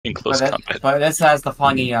in close combat. But this has the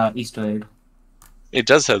funny Easter egg. It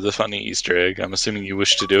does have the funny Easter egg. I'm assuming you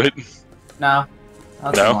wish to do it. No.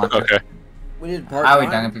 No? Okay. We did part I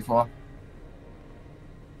already done it before.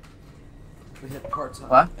 We hit parts on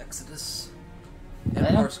What? Exodus. And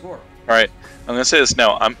part score. Alright, I'm gonna say this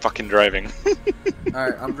now. I'm fucking driving.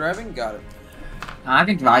 Alright, I'm driving. Got it. I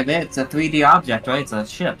can drive it. It's a 3D object, right? It's a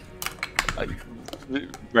ship.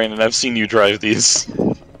 Brandon, I've seen you drive these.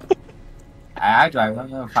 I drive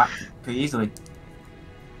them pretty easily.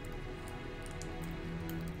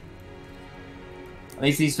 At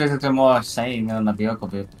least these physics are more sane than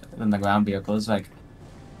the than the ground vehicles. Like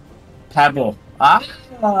pebble,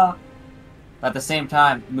 but at the same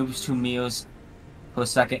time, moves 2 meters per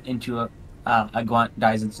second into a grunt,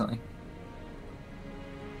 dies instantly.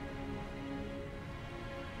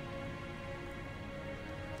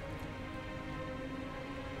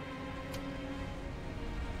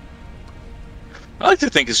 I like to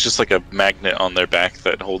think it's just like a magnet on their back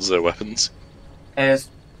that holds their weapons. It is.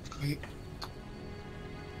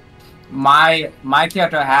 My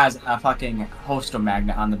character has a fucking holster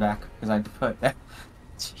magnet on the back because I put that.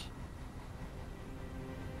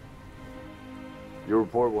 Your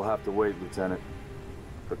report will have to wait, Lieutenant.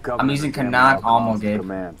 The I'm using Canon Almo, Gabe.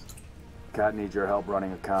 Command. Cat needs your help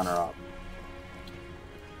running a counter-op.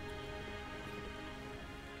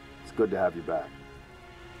 It's good to have you back.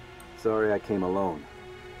 Sorry I came alone.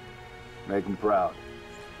 Make him proud.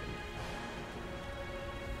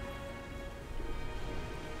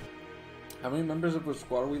 How many members of the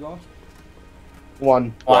squad we lost?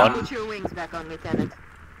 One. Put your wings back on, Lieutenant.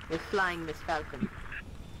 We're flying Miss Falcon.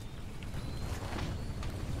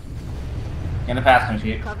 In the passenger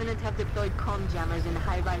seat. Covenant have deployed comm jammers in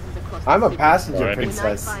high rises across the I'm a city. passenger Right.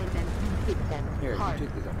 princess. When I find them, hit them Here, hard. you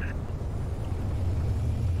take these off.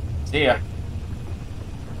 See ya.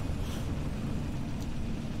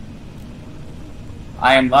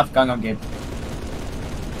 I am left gung Gabe.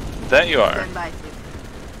 That you are. Stand by, please.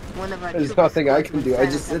 One of our There's troops nothing I squad can was do, I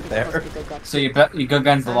silenced just sit at the there. hospital got So you go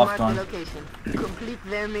against the I'll left mark one. the location. Complete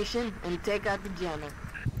their mission and take out the jammer.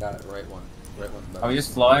 Got it. Right one. Right one. Are we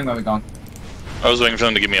just flowing? Where are we going? I was waiting for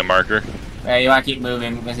them to give me a marker. Yeah, you want to keep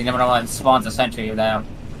moving because you never know when it spawns a sentry that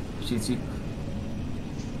shoots you.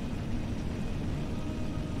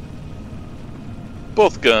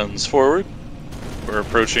 Both guns forward. We're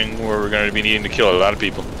approaching where we're going to be needing to kill a lot of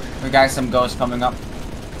people. We got some ghosts coming up.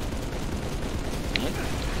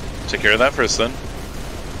 Take care of that first, then.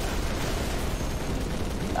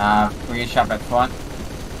 We get shot at front.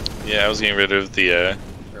 Yeah, I was getting rid of the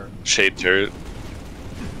shade turret.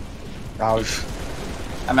 Ouch.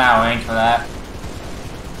 I'm out of range for that.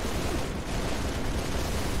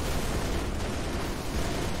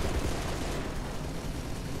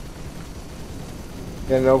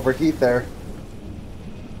 Getting overheat there.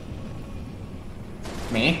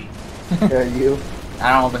 Me? Yeah, you.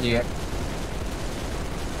 I don't overheat it.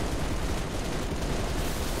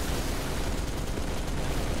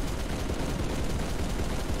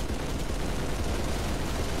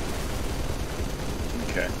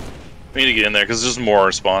 Okay. We need to get in there because there's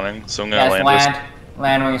more spawning, so I'm gonna Yes, land land.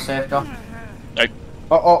 Land where you're safe, go.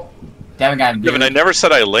 Uh-oh. Devin got this. Devin, I never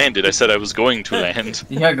said I landed, I said I was going to land.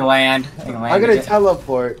 You heard land. And I'm land gonna again.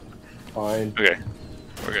 teleport. Fine. Okay.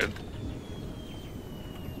 We're good.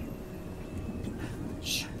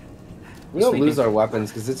 We don't Sleeping. lose our weapons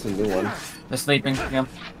because it's a new one. They're sleeping. Yeah.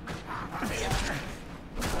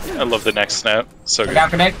 I love the next snap. So We good. got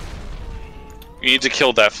connect. You need to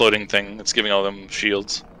kill that floating thing. It's giving all them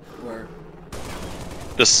shields. Where?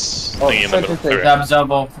 This Oh, thing in the center middle. thing. Okay. The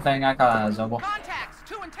Zobo thing, I call it a Zobo. Contacts,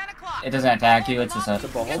 2 and 10 o'clock. It doesn't attack you, it's just a The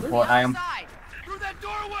beholder? support item. Through that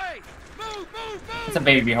doorway. Move, move, move. It's a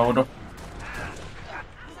baby beholder.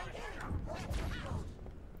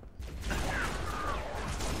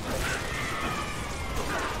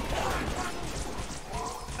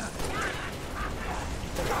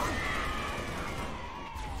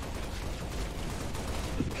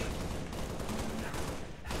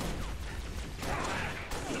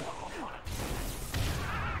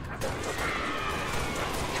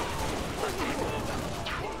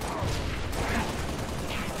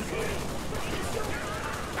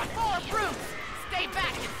 Full of fruits. Stay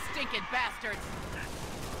back, you stinking bastards.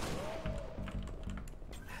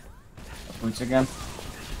 Boots again.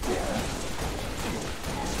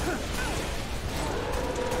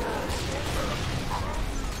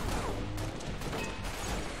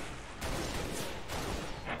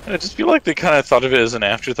 I just feel like they kind of thought of it as an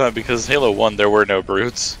afterthought because Halo 1 there were no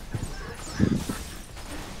brutes.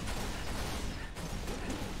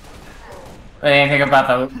 I didn't think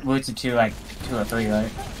about the boots of 2, like 2 or 3,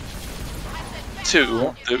 right?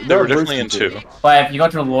 two. They There were are definitely in brutes in two. But if you go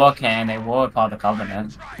to the lore canon, they were part of the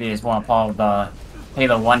Covenant. They just weren't part of the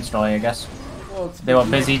Halo 1 story, I guess. Well, it's They were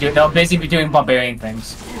busy doing barbarian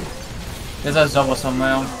things. There's a Zobo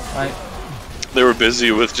somewhere, right? They were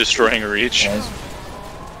busy with destroying Reach. There it is.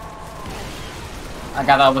 I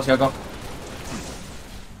got Elbow Sugar.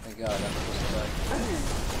 Thank God. That's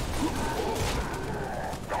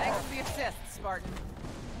Thanks for the assist, Spartan.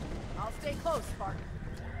 I'll stay close,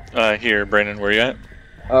 Spartan. Here, Brandon, where you at?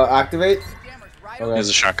 Activate. Jammers right Okay. Here's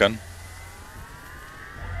a shotgun.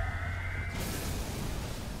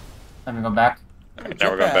 Let me go back. Alright, now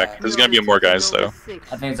we're going back. There's gonna be more guys, though.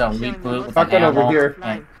 I think it's a weak boot with Shotgun an over ammo here.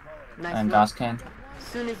 and DOS can.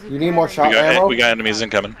 You need more shot We got, ammo? we got enemies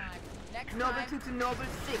incoming. Next Noble time, 2 to Noble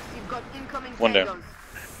 6, you've got incoming One down.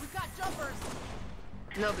 tangos. we've got jumpers.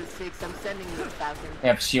 Noble 6, I'm sending you a Falcon. They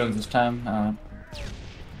have shields this time.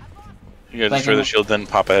 You gotta destroy the shield, then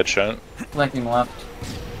pop a headshot. Flanking left.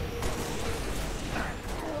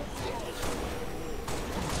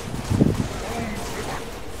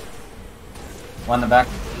 One in the back.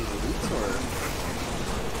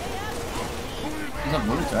 These are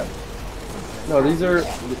boots, right? No, these are.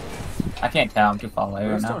 I can't tell. I'm too far away right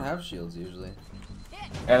Brutes don't now. have shields usually.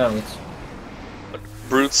 Yeah, they're boots.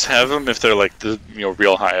 Brutes have them if they're like the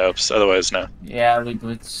real high ups. Otherwise, no. Yeah, elite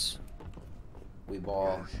boots. We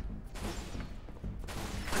ball.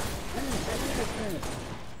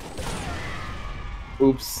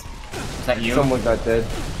 Oops. Is that you? Someone got dead.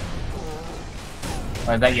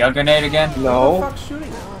 Or is that your grenade again? What the No. fuck's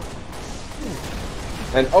shooting?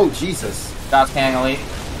 And oh Jesus. DOS can elite.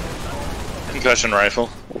 Concussion rifle.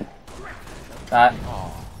 That.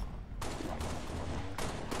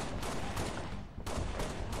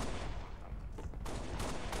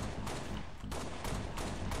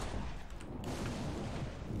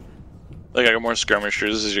 Like I got more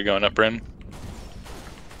skirmishers as you're going up, Bryn.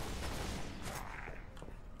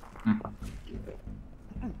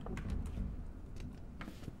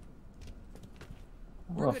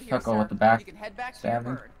 We're We'll good here, fuck sir. with the back. You can head back to your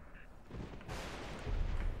Stabbing. bird.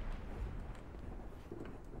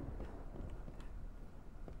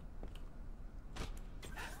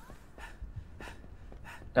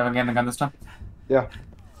 Devin getting the gun this time? Yeah.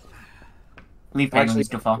 Leaf pain Actually, needs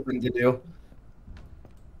to fall. nothing to do.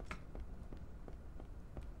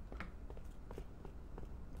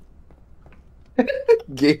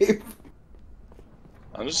 Gabe.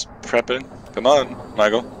 I'm just prepping. Come on,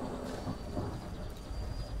 Michael.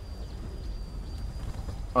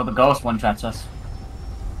 Oh, the ghost one traps us.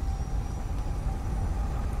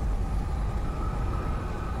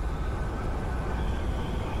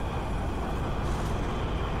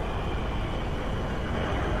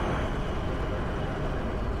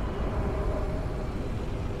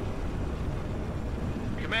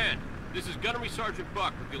 Command, this is Gunnery Sergeant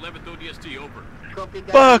Buck with the 11th ODST, over. Copy,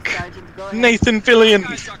 guys. Buck! Sergeant, go ahead. Nathan Fillion!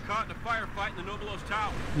 Guys got caught in a firefight in the Nobilos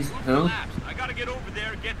Tower. He's Roof who? collapsed. I gotta get over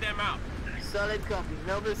there and get them out. Solid copy.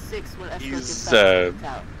 Noble 6 will escort He's, you back to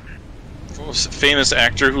the tower. Famous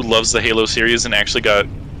actor who loves the Halo series and actually got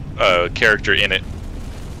a character in it.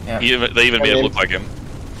 Yeah. They even made it look like him.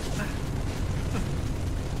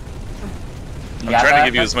 You I'm got trying that? to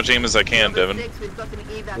give you as much aim as I can, Noble Devin. 6, we've got an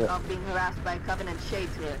evac Yeah. of being harassed by Covenant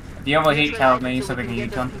shades here. If you overheat, tell Neutralize me it so we can get use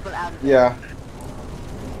those them. people out of there. Yeah.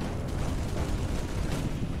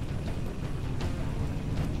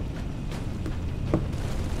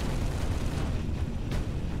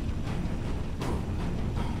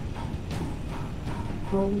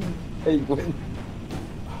 Hey, Gwen.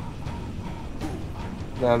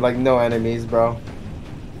 No, like no enemies, bro.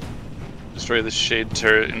 Destroy the shade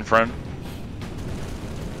turret in front.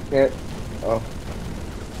 Can't. Oh.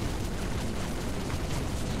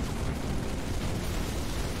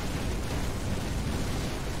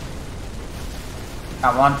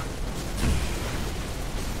 Got one.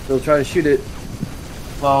 Still trying to shoot it.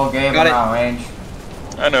 Low, Gabe, Got I'm it. out of range.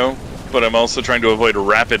 I know, but I'm also trying to avoid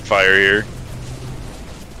rapid fire here.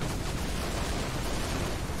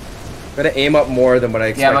 Gotta aim up more than what I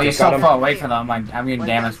expected. Yeah, but you're Got so him. far away from them. I'm getting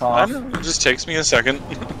damage fall I off. know, it just takes me a second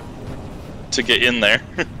to get in there.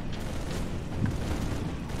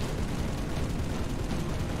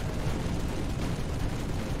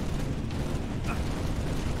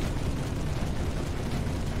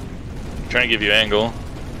 Trying to give you angle.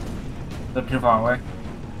 They're too far away.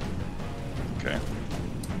 Okay.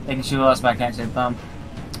 They can shoot us, but I can't shoot them.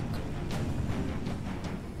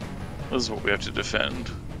 This is what we have to defend.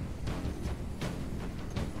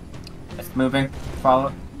 It's moving. Follow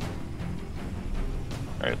it.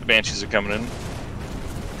 Alright, the Banshees are coming in.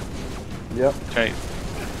 Yep. Okay.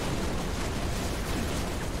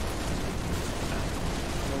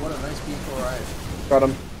 what a nice peaceful ride. Got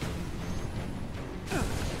him.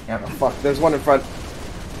 Yep. Oh, fuck, there's one in front.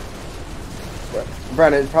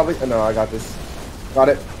 Brandon, probably. Oh, no, I got this. Got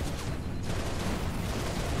it.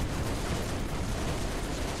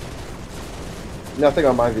 Nothing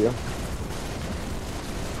on my view.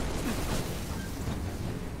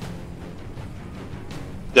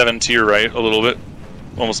 Devin, to your right a little bit.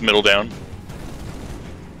 Almost middle down.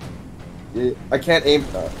 Yeah, I can't aim.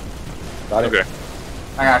 Got it. Okay.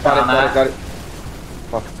 I got Got it, on got it, that. got it.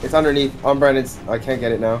 Fuck, it's underneath. On Brandon's. I can't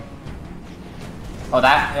get it now. Oh,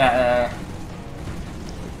 that? Yeah.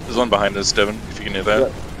 There's one behind us, Devin, if you can hit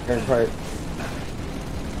that. Yeah, and try it.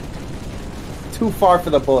 Too far for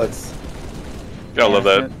the bullets. Gotta love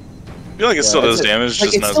that. I feel like it still does it's damage,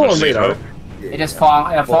 like, just it's not as still much on as you radar.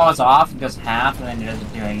 hope. It falls off, it goes half, and then it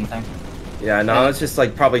doesn't do anything. Yeah, no, it's just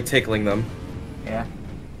like probably tickling them. Yeah.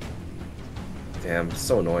 Damn,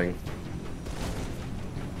 so annoying.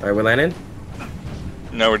 Alright, we're landing?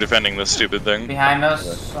 No, we're defending this stupid thing. Behind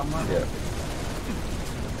us, somewhere. Yeah.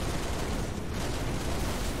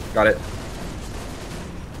 Got it.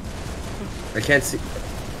 I can't see.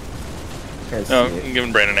 Can't see No, it. I'm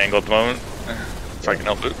giving Brandon an angle at the moment. If I can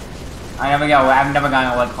help it. I've never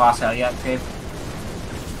gotten a lead cross out yet, Dave.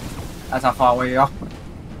 That's how far away you are.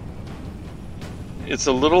 It's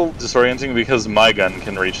a little disorienting because my gun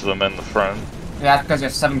can reach them in the front. Yeah, that's because you're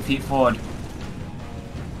 7 feet forward.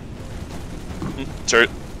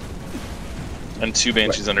 Turret. And 2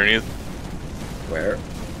 banshees underneath. Where?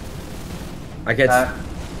 I get.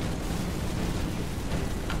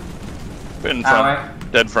 In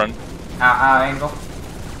front. Dead front. Our angle.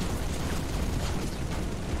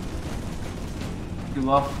 Too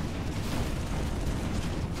low.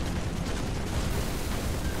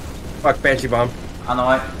 Fuck, Banshee bomb. On the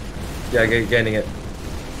way. Yeah, getting it.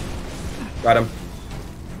 Got him.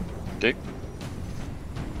 Okay.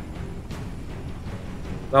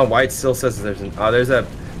 Oh, White still says there's an. Oh, there's a.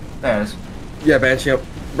 There it is. Yeah, Banshee up.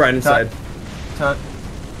 Brandon's side. Turret.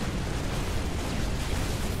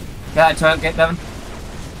 Get that turret, get Devin.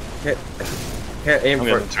 Can't aim I'm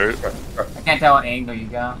for getting the turret. I can't tell what angle you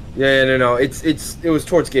got. Yeah, no. It was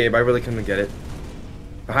towards Gabe. I really couldn't get it.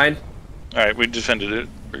 Behind. Alright, we defended it.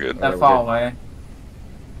 We're good. That we're far good. away.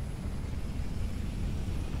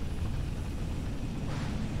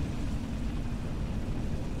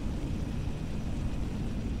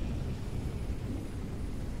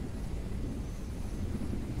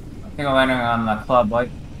 I think I'm landing on the club, like.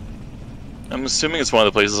 I'm assuming it's one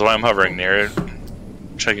of the places why I'm hovering near it.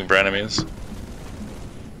 Checking for enemies.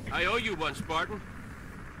 I owe you one, Spartan.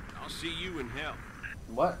 I'll see you in hell.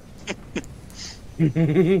 What?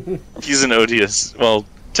 He's an odious. Well,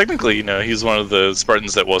 technically, you know, he's one of the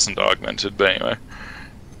Spartans that wasn't augmented, but anyway.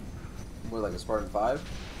 We're like a Spartan 5?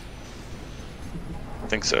 I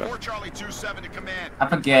think so. 4 Charlie 27 to command. I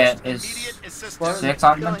forget, is Immediate assistance. Spartan 6 Go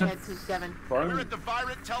augmented? ahead, 2-7. Spartan We're at the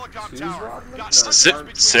Virate Telecom 2's Tower. augmented? Got No. suspects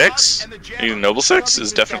between 6? us and the Even janitor. Noble 6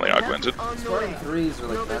 is definitely augmented. Spartan 3s are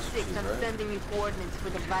like Nova Master 6, Chief, I'm right? sending you coordinates for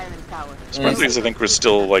the Violent Tower. Spartan 3s I think we're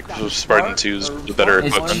still like Spartan 2s with better Is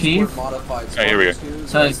equipment. Chief? Modified Alright, here we go. Spartan 2s,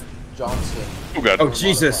 So like is- Johnston. Oh god. Oh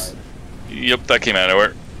Jesus! Yep, that came out of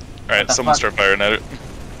nowhere. Alright, the someone fuck? start firing at it.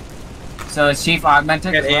 So is Chief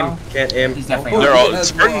augmented Can't as aim. well? Can't aim. He's definitely They're augmented. all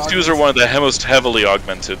Spartan 2s are one of the most heavily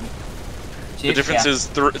augmented. The Chief, difference yeah. is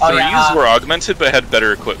 3s Oh, yeah, were augmented but had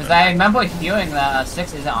better Because equipment. I remember hearing that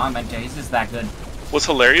 6 isn't augmented, he's just that good. What's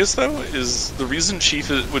hilarious though is the reason Chief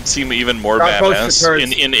would seem even more Got close to badass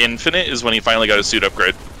turrets. in Infinite is when he finally got a suit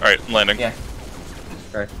upgrade. Alright, I'm landing. Yeah.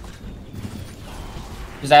 Okay.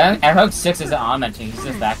 Because I heard 6 isn't augmented, he's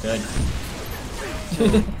just that good.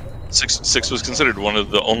 6 was considered one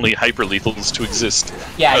of the only hyper lethals to exist.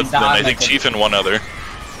 Yeah, Other he's than not I think augmented. Chief and one other.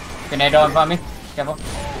 Grenade over on me. Careful.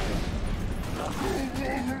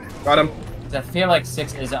 Got him. 'Cause I feel like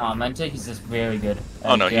 6 isn't augmented, he's just really good.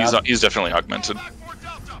 Oh no, Yeah. he's definitely augmented.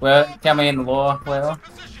 Well, tell me in the lore, where?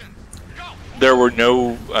 There were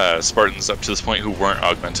no Spartans up to this point who weren't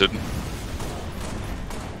augmented.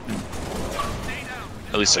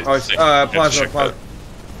 At least I Oh, it's, think. I have to plasma, check plasma.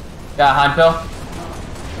 Got a hunt pill.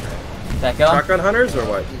 Did that kill him? Shotgun hunters or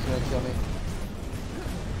what? He's gonna kill me.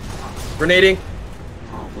 Grenading.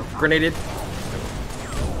 Grenaded.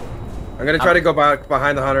 I'm gonna try to go back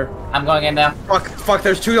behind the hunter. I'm going in there. Fuck,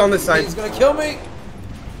 there's 2 on this side. He's gonna kill me!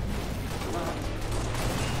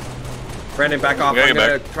 Brandon, back off. Okay, I'm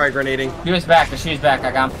gonna back. try grenading. He was back, the shoe's back,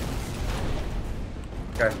 I got him.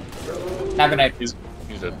 Okay. Now grenade. He's dead.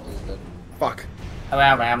 He's dead. Fuck. I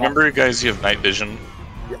have ammo. Remember, guys, you have night vision.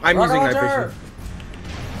 I'm Roger, using night Roger! vision.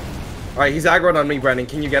 Alright, he's aggroed on me, Brandon.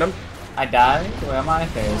 Can you get him? I died? Where am I?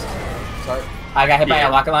 There he is. Sorry. I got hit by Yeah.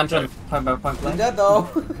 a rocket launcher and point I'm blank. dead though.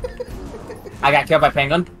 I got killed by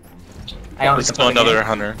penguin. I only There's took still the another game.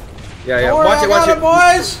 hunter. Yeah, yeah. Don't worry, Watch I it, watch got it.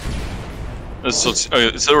 boys. So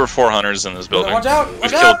there were 4 hunters in this building. Watch out, We've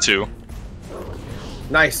watch killed out. 2.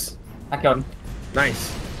 Nice, I killed him.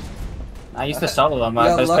 nice. I used to solo them. You I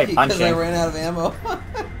got just lucky played because I punching. ran out of ammo.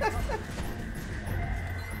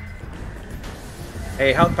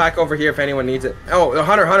 Hey, health pack over here if anyone needs it. Oh, a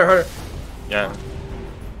hunter, hunter, hunter. Yeah.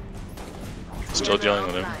 Still dealing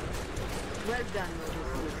with him. Well done,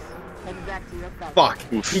 Moses. Head back to your factory.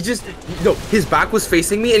 Fuck. Oof. He just, no, his back was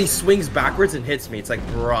facing me and he swings backwards and hits me. It's like,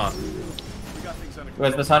 bruh.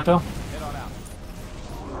 Where's this hunter?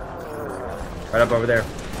 Right up over there.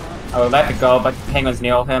 I would let it go, but penguins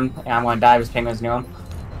near him, and I'm gonna die because penguins near him.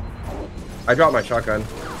 I dropped my shotgun.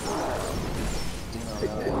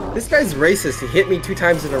 This guy's racist. He hit me 2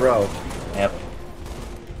 times in a row. Yep.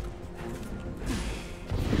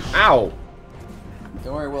 Ow.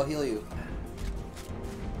 Don't worry, we'll heal you.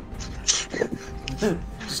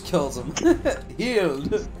 Just kills him.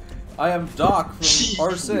 Healed. I am Doc from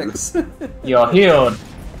R6. You're healed.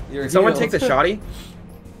 You're Did someone healed. take the shotty?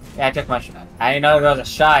 Yeah, I took my shot. I didn't know there was a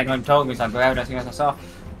shot. No one told me, so I grabbed it as myself.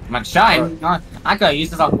 I'm like, shine? I could have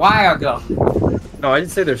used this a while ago. No, I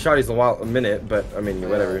didn't say there's shotties a minute, but I mean,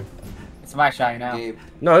 whatever. It's my shot now. Gabe,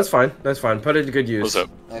 No, that's fine. That's fine. Put it to good use. What's up?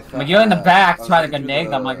 When you're in the back I was trying to looking grenade,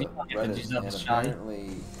 through I'm like, the you don't get to Reddit, use up and the shot. apparently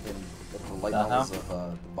in the light The hell? novels of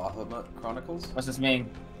the Bahamut Chronicles. What's this mean?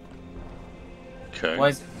 Okay.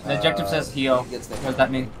 What is, the objective says heal. he gets the What does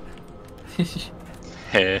that mean?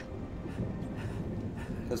 Hey.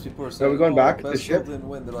 Because people are saying, we going back to the best ship? didn't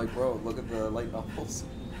win. They're like, bro, look at the light novels.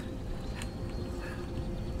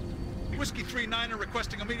 Whiskey 3-9er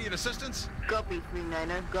requesting immediate assistance. Copy,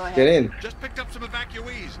 3-9er. Go ahead. Get in. Just picked up some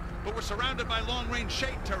evacuees, but we're surrounded by long-range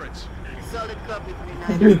shade turrets. Solid copy,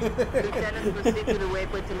 3-9er. Lieutenants proceed to the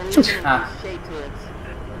waypoint to eliminate Ah. these shade turrets.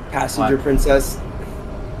 Passenger What? princess.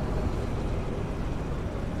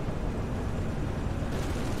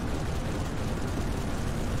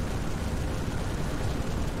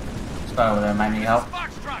 Just go over there, might need help.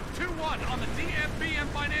 Foxtrot 2-1 on the DMBM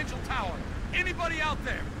Financial Tower. Anybody out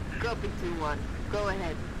there? Copy, 2-1. Go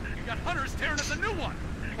ahead. You got hunters tearing us a new one.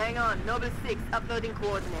 Hang on. Noble 6, uploading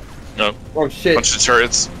coordinates. No. Oh shit. Bunch of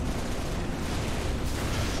turrets.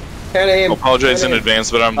 Can't aim. I apologize in Can't aim.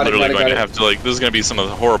 advance, but I'm Got it, literally got it, going to got it. have to, like, this is going to be some of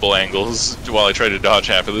the horrible angles while I try to dodge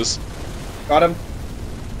half of this. Got him.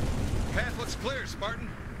 Path looks clear, Spartan.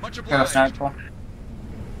 Much Got a obliged. sniper.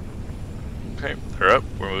 Okay, they're up.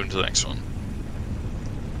 We're moving to the next one.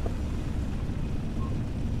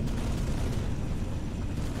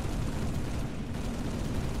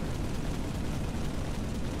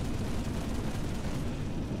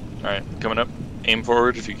 Alright, coming up. Aim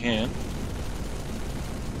forward if you can.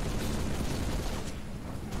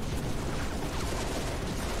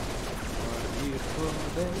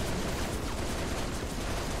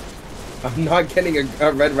 I'm not getting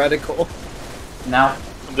a red reticle. No.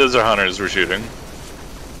 Those are hunters we're shooting.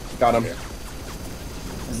 Got him.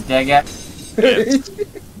 Is it dead yet?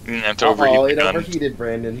 You have to overheat Oh, the it gun. overheated,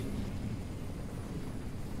 Brandon.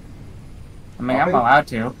 I mean, I'm allowed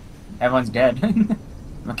to. Everyone's dead.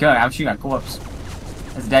 I'm killing. I'm shooting a corpse.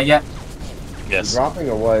 Is it dead yet? Yes. Dropping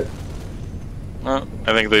or what? Well,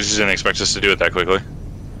 I think they just didn't expect us to do it that quickly.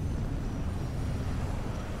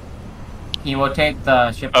 He will take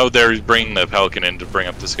the ship. Oh, they're bringing the Pelican in to bring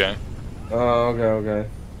up this guy. Oh, okay, okay.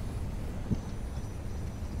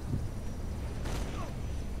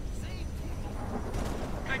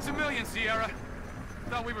 Thanks a million, Sierra.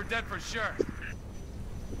 Thought we were dead for sure.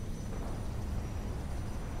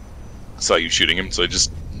 Saw you shooting him, so I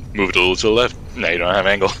just moved a little to the left. Now you don't have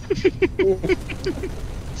angle.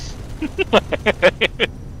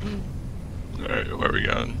 Alright, where are we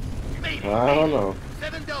going? I don't know.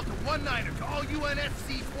 7 Delta 1-9er to all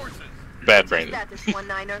UNSC forces. Bad Brandon. Status,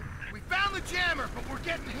 1-9er. We found the jammer, but we're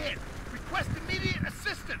getting hit. Request immediate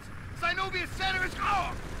assistance. Synovia Center is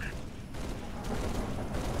off.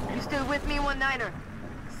 You still with me, 1-9er?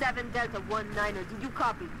 7 Delta 1-9er, do you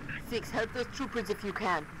copy? 6, help those troopers if you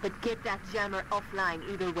can, but get that jammer offline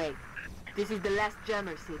either way. This is the last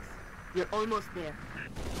jammer, 6. You're almost there.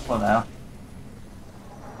 What the hell?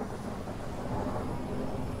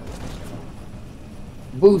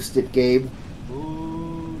 Boost it, Gabe.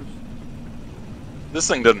 This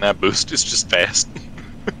thing doesn't have boost, it's just fast.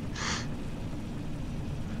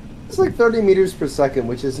 It's like 30 meters per second,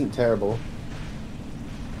 which isn't terrible.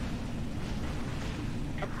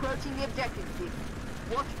 Approaching the objective, 6.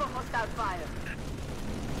 Watch for hostile fire.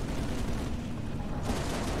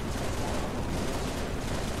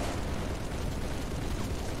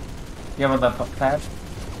 You have the pad?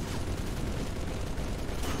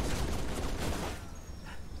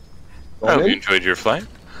 I hope you enjoyed your flight.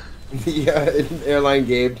 Yeah, airline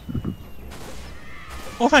Gabe.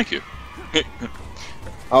 Well, thank you.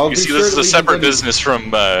 I'll You be see, sure this is to a leave separate good- business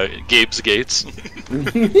from Gabe's Gates.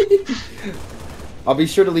 I'll be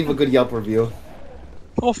sure to leave a good Yelp review.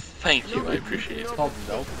 Well, thank you. I appreciate it. It's called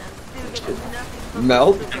Milk.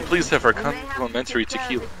 Melt? And please have our complimentary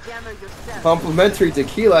tequila. Complimentary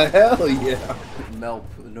tequila, hell yeah. Melp,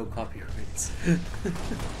 no copyrights.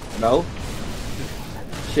 Melt?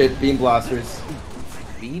 Shit, bean blasters.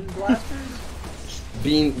 Bean blasters?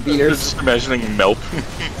 Beaners. Just imagining Melp.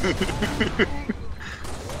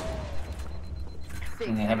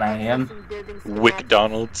 Yeah, I am. Wick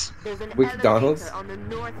Donalds. Wick Donalds?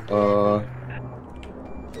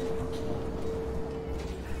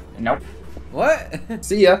 Nope. What?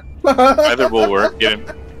 See ya. Either will work. Get him.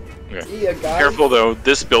 Okay. See ya, guys. Careful though,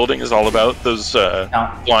 this building is all about those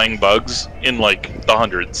flying bugs in like the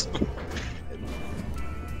hundreds.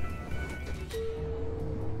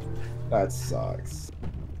 That sucks.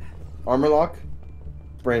 Armor lock?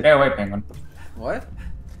 Sprint. Stay away, Penguin. What?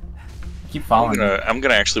 Keep following me. I'm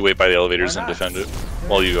gonna actually wait by the elevators and defend it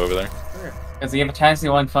while you go over there. Because you have a tendency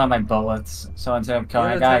to find my bullets, so instead of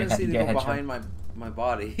killing a guy, you have to get go headshot. behind my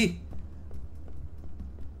body.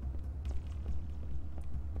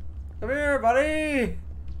 Come here, buddy!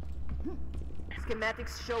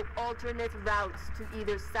 Schematics show alternate routes to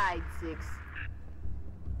either side, 6.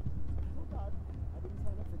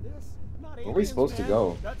 Where are we supposed to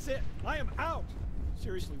go? That's it. I am out.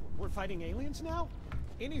 Seriously, we're fighting aliens now?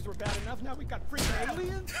 Indies were bad enough, now we got freaking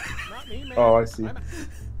aliens? Not me, man. Oh, I see.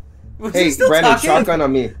 Was Hey, he still Brandon, talking? shotgun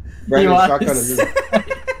on me. Brandon, was. shotgun on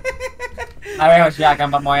me. I have a shotgun,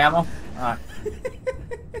 but more ammo? Alright.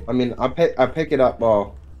 I mean, I pick it up.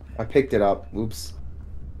 Well, I picked it up. Oops.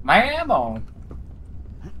 My ammo!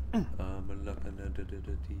 Shut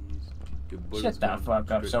Shut the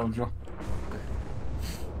fuck up, soldier.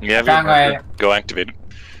 You have I your found marker. Go activate it.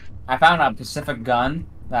 I found a Pacific gun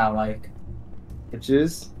that I like. Which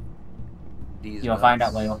is? You'll find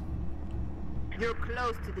out later. You're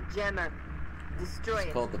close to the jammer. Destroy It's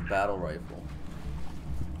it. called the battle rifle.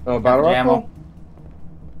 Oh, battle Ammo.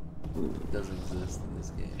 rifle? It doesn't exist in this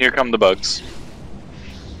game. Here come the bugs.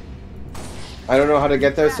 I don't know how to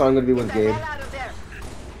get there, so I'm gonna be with Get the Gabe. hell out of there.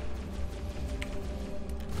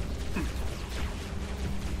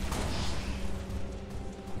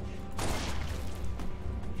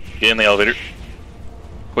 Get in the elevator.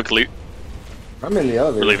 Quickly. I'm in the We're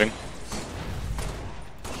elevator. leaving.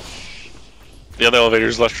 The other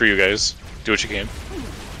elevator's left for you guys. Do what you can.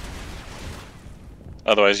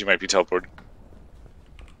 Otherwise, you might be teleported.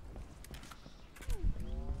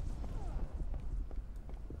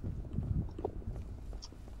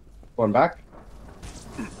 Going back?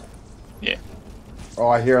 Yeah. Oh,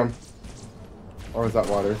 I hear him. Or is that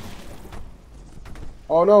water?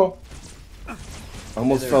 Oh no! I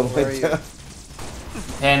almost Hey fell there, where are right you? down.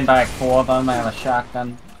 Pinned by 4 of them, I have a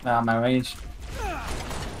shotgun on my range. I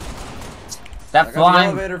That got the flying!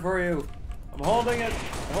 elevator for you. I'm holding it.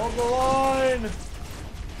 Hold the line.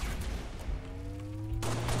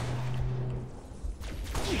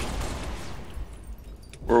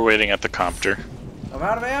 We're waiting at the copter. I'm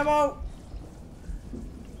out of ammo.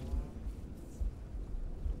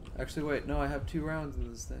 Actually, wait. No, I have 2 rounds in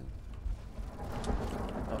this thing.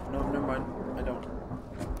 Oh, no, never mind. I don't.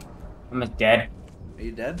 I'm just dead. Are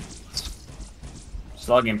you dead?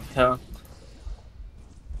 Slugging pill.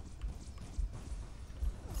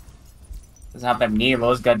 Doesn't have them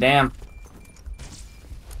needles, goddamn.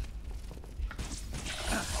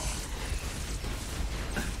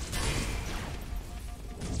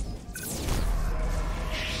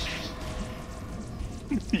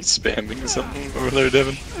 He's spamming something over there,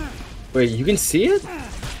 Devin. Wait, you can see it?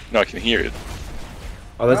 No, I can hear it.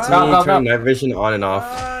 Oh, that's Go, me go, turning go. night vision on and off.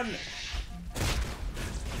 Run!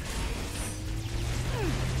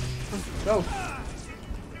 Go.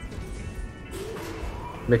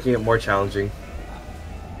 Making it more challenging.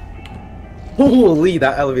 Holy,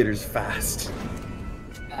 that elevator's fast.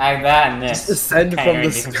 I have that and this. Just descend from Kinda the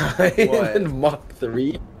ridiculous. sky What? and Mach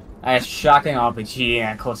 3. I had shocking RPG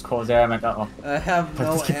and close calls there. I'm like, uh oh. I have But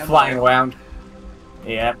no just keep ammo. flying around.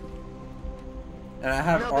 Yep. And I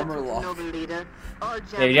have Noble armor to lock. Noble leader. All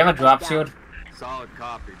Yeah, do you have a jammers drop down. shield? Solid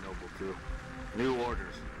copy, Noble 2. New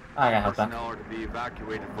orders. I gotta help that. Personnel are to be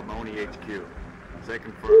evacuated from Oni HQ. Say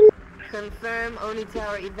confirm. Confirm Oni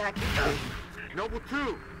Tower evacuation. Noble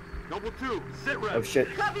 2! Noble 2, sit rep. Oh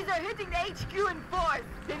shit. Copies are hitting the HQ in force.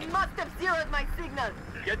 They must have zeroed my signal.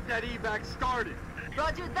 Get that evac started.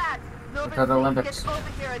 Roger that. Nova For the 6, Olympics. get over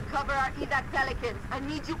here and cover our evac Pelicans. I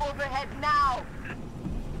need you overhead now.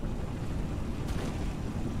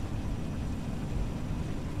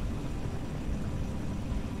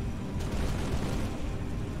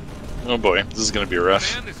 Oh boy, this is gonna be rough.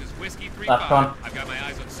 Command, this is Whiskey Left 3-5. one. I've got my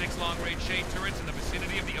eyes on 6 long-range shade turrets in the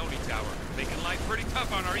vicinity of the Oni Tower, making life pretty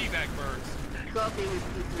tough on our evac birds. Copy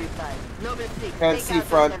Whiskey 3-5. Nova 6, Can't take see out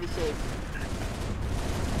front. those heavy shades.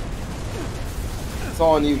 It's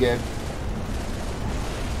all on you, Gabe.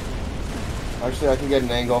 Actually, I can get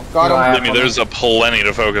an angle. Got No, I him. have- I mean, there's a plenty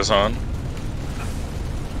to focus on.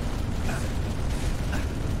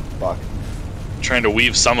 Fuck. Trying to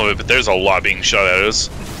weave some of it, but there's a lot being shot at us.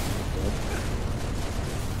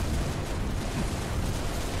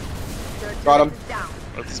 Got him.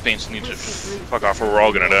 Let these paints need to fuck off, or we're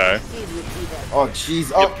all gonna die. Oh, jeez.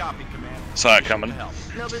 Yep, Oh, copy, Command. Saw it coming.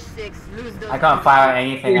 Nova 6, lose those. I can't fire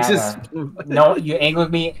anything. it's At just. no, you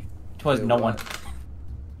angled me towards no one.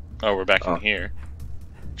 Oh, we're back Oh. in here.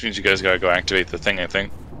 Which means you guys gotta go activate the thing, I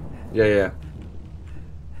think. Yeah, yeah.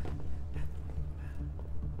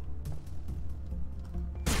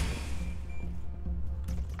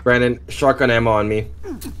 Brandon, shotgun ammo on me.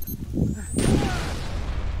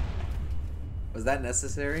 Was that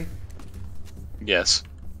necessary? Yes.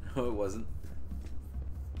 No, it wasn't.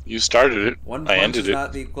 You started it. One I punch ended is it.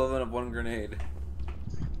 not the equivalent of one grenade.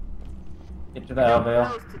 Get to the elevator.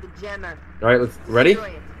 Close to the jammer. Alright, let's. Ready? Destroy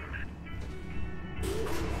it.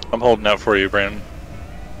 I'm holding out for you, Brandon.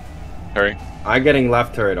 Hurry. I'm getting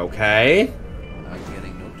left turret, okay? I'm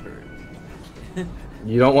getting no turret.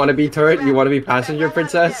 You don't want to be turret? You want to be passenger,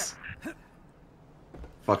 princess?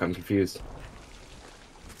 Fuck, I'm confused.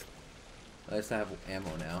 At least I have ammo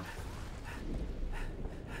now.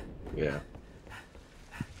 Yeah.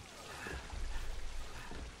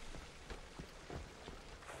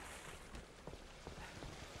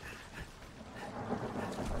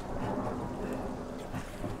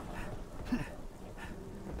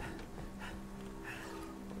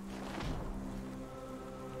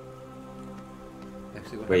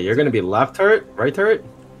 Actually, what Wait, you're gonna be left turret? Right turret?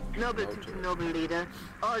 Noble 2 to Noble Leader.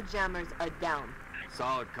 All jammers are down.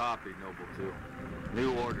 Solid copy, Noble 2.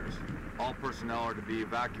 New orders. All personnel are to be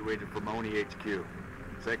evacuated from Oni HQ.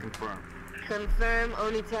 Say confirm. Confirm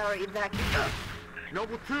Oni Tower evacuation.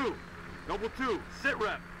 Noble 2! Noble 2, sit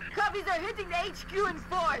rep! Copies are hitting the HQ in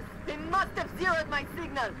force. They must have zeroed my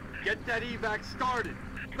signal. Get that evac started!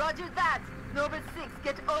 Roger that. Noble 6,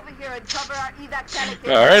 get over here and cover our evac Pelicans.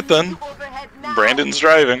 Alright I then. need you overhead now. Brandon's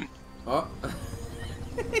driving. Oh.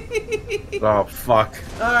 Oh, fuck.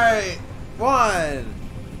 Alright. 1,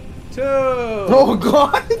 2. Oh,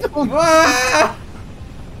 God! Ah!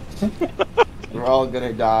 We're all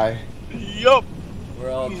gonna die. Yup. We're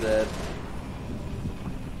all dead.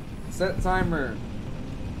 Set timer.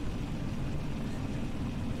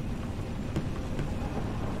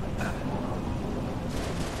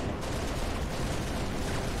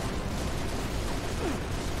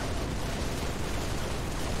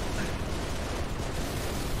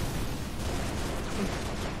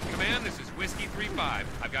 Command, this is Whiskey 3-5.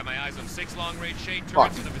 I've got my eyes on 6 long-range shade Fuck.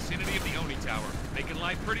 turrets in the vicinity of the Oni Tower, making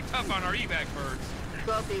life pretty tough on our evac birds.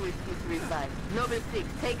 Copy Whiskey 3-5. Noble 6,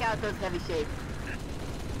 take out those heavy shades.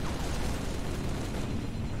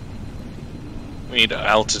 We need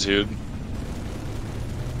altitude.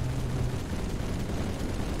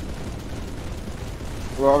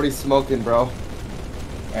 We're already smoking, bro.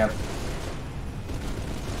 Yep.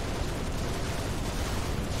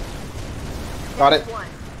 Got it. One.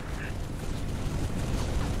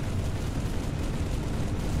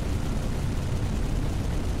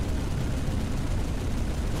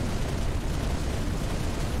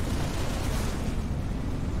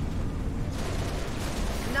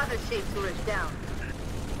 Another shade turret down.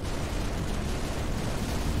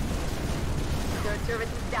 Third turret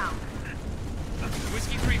is down.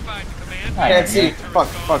 Whiskey 3-5 to command. Alright, Can't see. yeah. Fuck,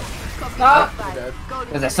 fuck. Copy Ah! 3-5. Go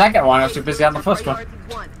to There's a second one. I was too busy on the first one.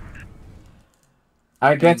 Priority 1.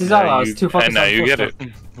 I guarantee all I was too focused and now on the you first get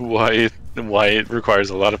one. it. Why it requires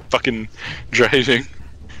a lot of fucking driving.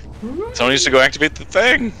 Someone needs to go activate the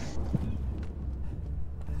thing.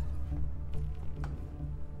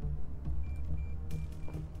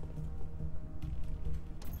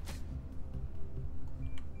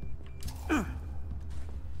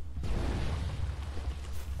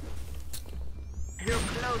 You're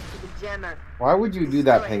close to the jammer. Why would you do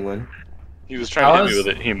that, Penguin? He was trying to hit me was-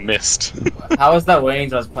 with it. He missed. How was that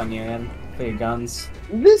Wayne's was putting you in for your guns?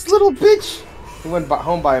 This little bitch! He went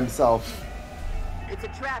home by himself. It's a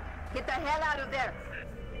trap. Get the hell out of there.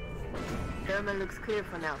 Thermal looks clear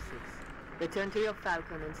for now, 6. Return to your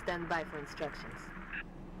Falcon and stand by for instructions.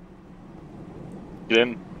 Get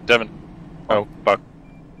in, Devin. Oh, fuck.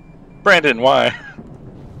 Brandon, why?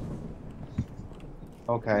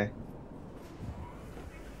 Okay.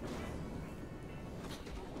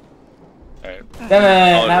 Alright.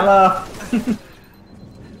 Devin, hello.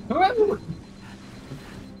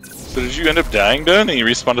 So did you end up dying, Dan, and you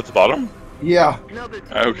respawned at the bottom? Yeah.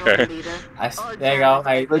 Okay. There you go.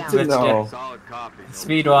 Good to know. Solid copy.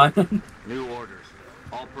 Speed one. New orders.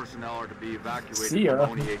 All personnel are to be evacuated See ya.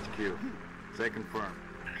 from Oni HQ. Say confirm.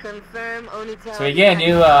 Confirm Oni Tower. So we get a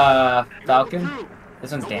new Falcon.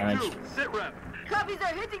 This one's damaged. Sit rep. Copies are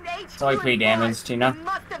hitting the HQ. It's only pretty damaged, you know?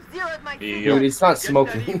 Must have zeroed my Dude, it's not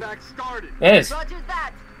smoking. It is. Roger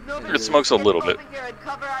that. It smokes a little bit.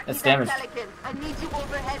 It's damaged. I need you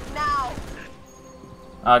overhead now.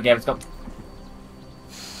 Okay, let's go.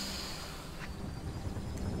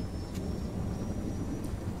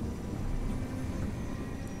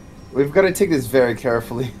 We've got to take this very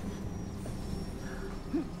carefully.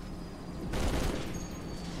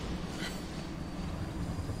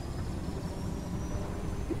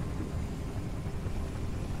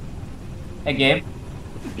 Hey, Gabe.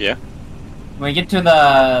 Yeah? When we get to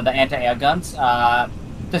the anti-air guns,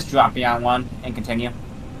 just drop me on one and continue.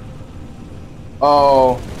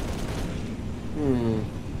 Oh.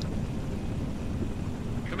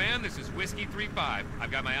 Command, this is Whiskey 3-5. I've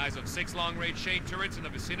got my eyes on 6 long-range shade turrets in the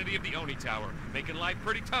vicinity of the Oni Tower, making life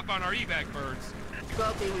pretty tough on our evac birds.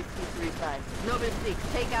 Copy Whiskey 3-5. Noble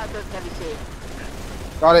 6, take out those heavy shades.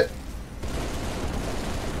 Got it.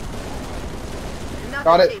 Another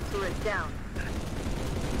Got it. shade turret down.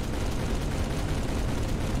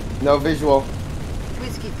 No visual.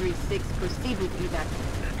 Whiskey 3-6, proceed with evac.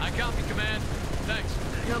 I copy, Command. Thanks.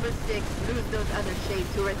 Noble 6, lose those other shade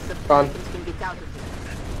turrets so Gone. Falcons can get out of here.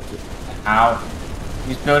 Ow.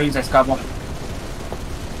 These buildings are scuttle.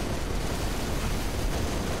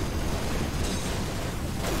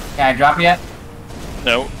 Can I drop yet?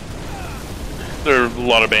 No. There are a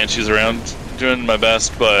lot of banshees around. Doing my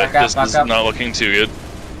best, but Back up, this back is up. not looking too good.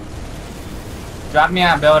 Drop me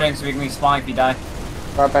on building so we can respawn if you die.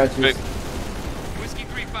 Got banshees. Wait. Whiskey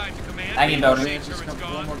 3-5 to Command. I need building. Shade turrets One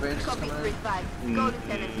gone. more bench Copy coming in. 3-5. Go,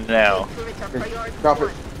 Lieutenant. Now. Shade turrets are Okay, priority drop it.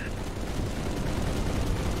 one.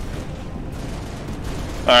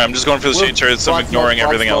 Alright, I'm just going for the shade turrets, I'm Black ignoring smoke,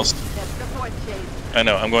 everything black else. That's the fourth shade. I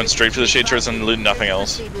know, I'm going straight for the shade turrets and looting nothing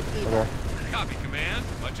else. Proceed with evac. Okay. Copy, Command.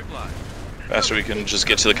 Much obliged. Faster we can just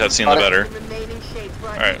get to the cutscene, the better. The remaining shades for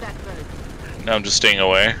our Alright. evac birds. Now I'm just staying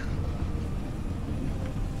away.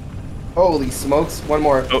 Holy smokes. One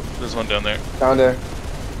more. Oh, there's one down there. Down there.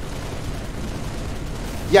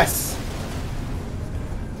 Yes.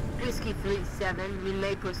 Whiskey 3-7, we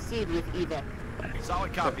may proceed with evac.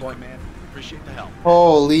 Solid copy, man. Appreciate the help.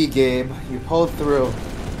 Holy Gabe. You pulled through.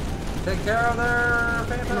 Take care of their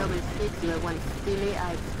paper. Noble 6, you are one steely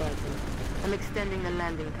eyed Spartan. I'm extending the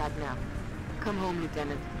landing pad now. Come home,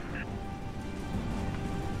 Lieutenant.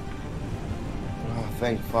 Oh,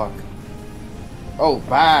 thank fuck. Oh,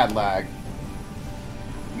 bad lag.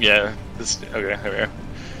 Yeah, this. Okay, there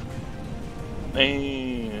we go.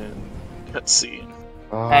 And. Cutscene.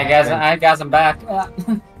 Oh, Hey guys, I'm back.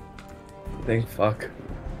 Thank fuck.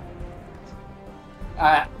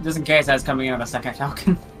 Just in case I was coming in on a second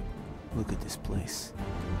Falcon. Look at this place.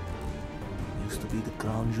 Used to be the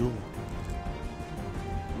crown jewel.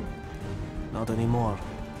 Not anymore.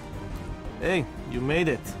 Hey, you made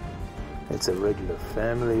it. It's a regular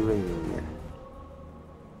family reunion.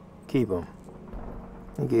 Keep him.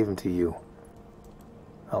 He gave him to you.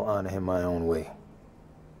 I'll honor him my own way.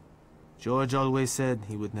 George always said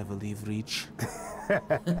he would never leave Reach.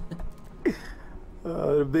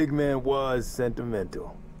 Oh, the big man was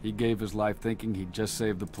sentimental. He gave his life thinking he'd just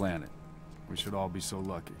save the planet. We should all be so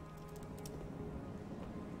lucky.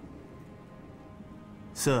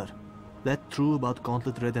 Sir, that true about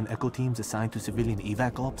Gauntlet Red and Echo teams assigned to civilian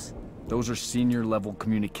evac ops? Those are senior level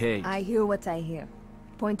communiques. I hear what I hear.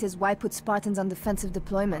 Point is, why put Spartans on defensive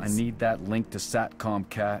deployments? I need that link to SATCOM,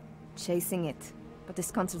 Cat. Chasing it. But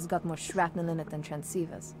this console's got more shrapnel in it than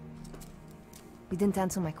transceivers. You didn't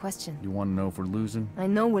answer my question. You want to know if we're losing? I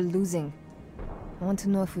know we're losing. I want to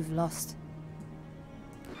know if we've lost.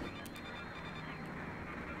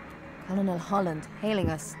 Colonel Holland, hailing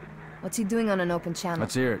us. What's he doing on an open channel?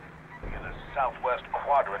 Let's hear it. In the southwest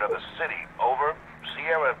quadrant of the city. Over.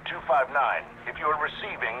 Sierra 259. If you are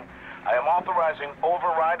receiving, I am authorizing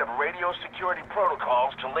override of radio security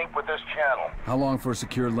protocols to link with this channel. How long for a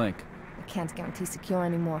secure link? I can't guarantee secure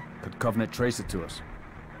anymore. Could Covenant trace it to us?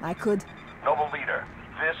 I could. Noble Leader,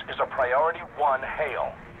 this is a Priority 1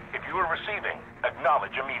 hail. If you are receiving,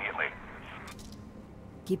 acknowledge immediately.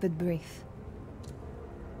 Keep it brief.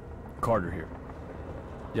 Carter here.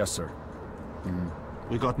 Yes, sir.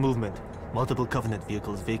 We got movement. Multiple Covenant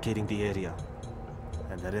vehicles vacating the area.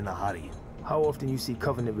 And they're in a hurry. How often you see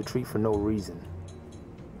Covenant retreat for no reason?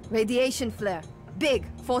 Radiation flare. Big.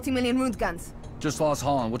 40 million root guns. Just lost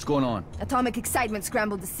Holland. What's going on? Atomic excitement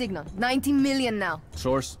scrambled the signal. 90 million now.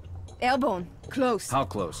 Source? Airborne. Close. How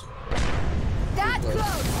close? That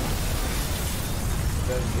close!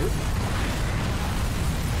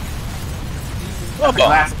 Oh,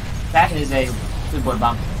 that is a good boy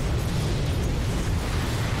bomb.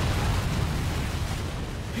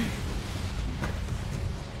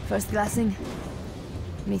 First glassing.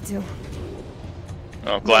 Me too.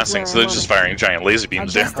 Oh, glassing, so they're just firing giant laser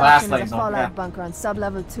beams there. Glass is a fallout bunker on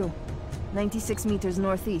sub-level 2. 96 meters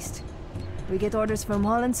northeast. We get orders from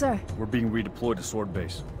Holland, sir? We're being redeployed to Sword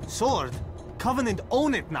Base. Sword? Covenant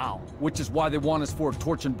own it now! Which is why they want us for a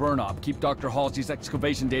torch and burn op. Keep Dr. Halsey's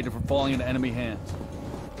excavation data from falling into enemy hands.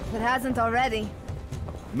 It hasn't already.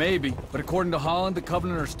 Maybe, but according to Holland, the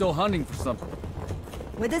Covenant are still hunting for something.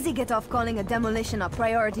 Where does he get off calling a demolition a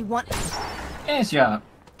priority one? Yes, yeah.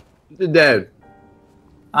 They're dead.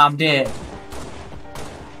 I'm dead.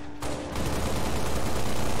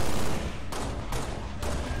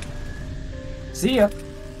 See ya.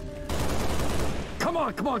 Come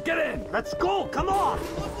on, get in! Let's go, come on!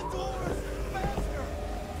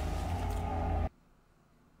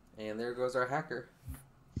 And there goes our hacker.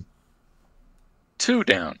 2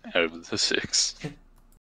 down out of the 6.